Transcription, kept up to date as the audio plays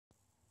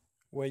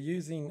We're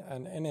using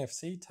an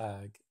NFC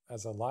tag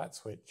as a light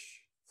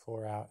switch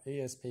for our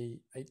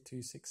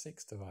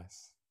ESP8266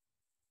 device.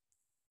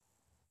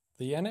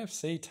 The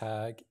NFC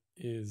tag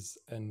is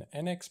an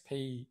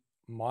NXP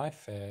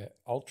MyFair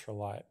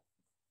Ultralight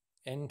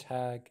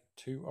NTAG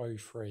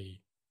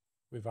 203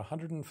 with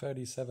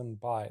 137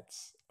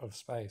 bytes of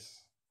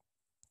space.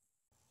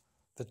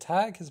 The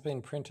tag has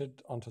been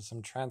printed onto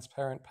some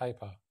transparent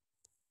paper.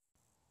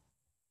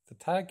 The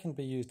tag can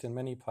be used in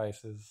many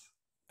places,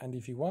 and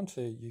if you want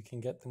to, you can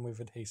get them with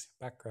adhesive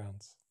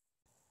backgrounds.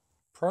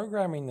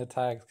 Programming the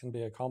tags can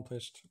be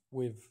accomplished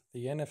with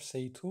the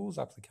NFC Tools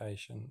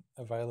application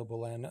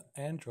available on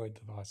Android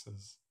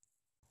devices.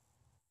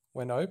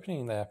 When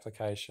opening the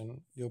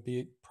application, you'll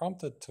be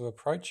prompted to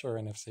approach your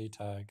NFC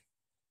tag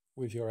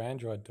with your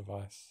Android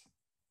device.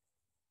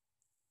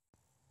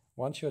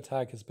 Once your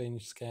tag has been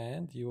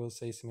scanned, you will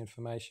see some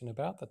information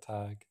about the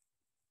tag.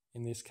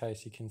 In this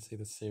case, you can see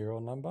the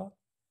serial number,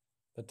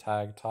 the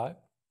tag type,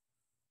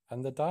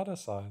 and the data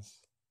size.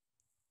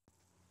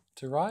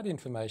 To write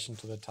information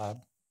to the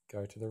tab,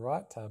 go to the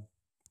Write tab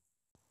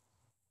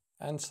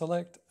and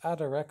select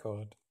Add a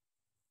Record.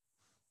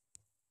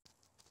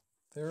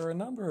 There are a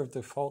number of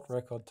default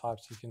record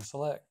types you can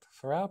select.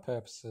 For our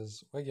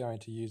purposes, we're going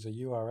to use a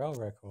URL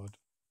record.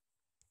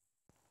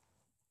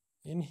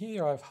 In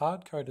here, I've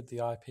hard-coded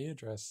the IP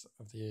address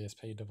of the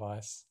ESP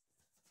device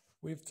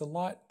with the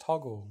light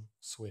toggle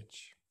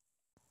switch.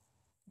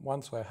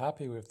 Once we're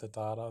happy with the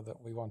data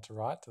that we want to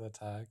write to the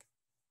tag,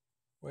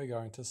 we're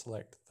going to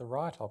select the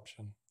Write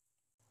option.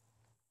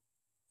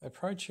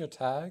 Approach your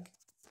tag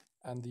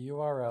and the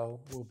URL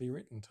will be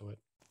written to it.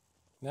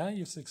 Now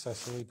you've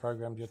successfully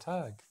programmed your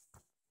tag.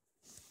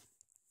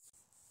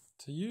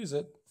 To use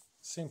it,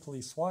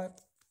 simply swipe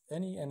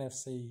any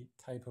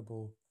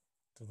NFC-capable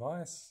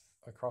device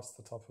across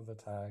the top of the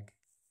tag,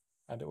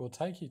 and it will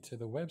take you to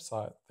the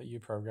website that you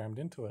programmed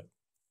into it.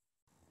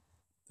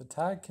 The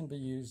tag can be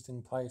used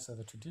in place of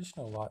a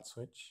traditional light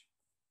switch,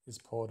 is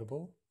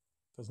portable,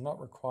 does not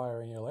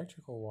require any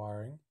electrical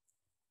wiring,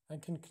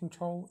 and can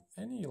control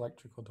any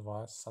electrical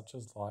device such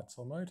as lights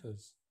or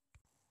motors.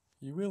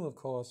 You will, of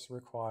course,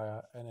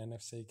 require an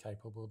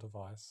NFC-capable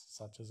device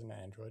such as an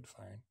Android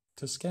phone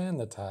to scan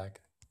the tag.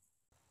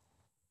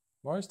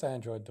 Most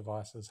Android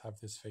devices have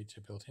this feature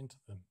built into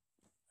them,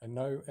 and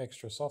no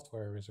extra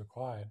software is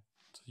required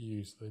to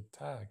use the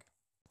tag.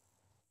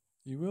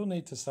 You will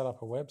need to set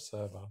up a web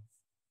server.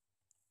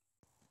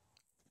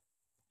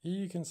 Here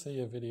you can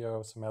see a video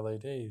of some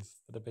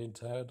LEDs that have been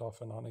turned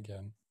off and on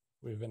again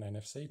with an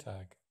NFC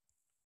tag.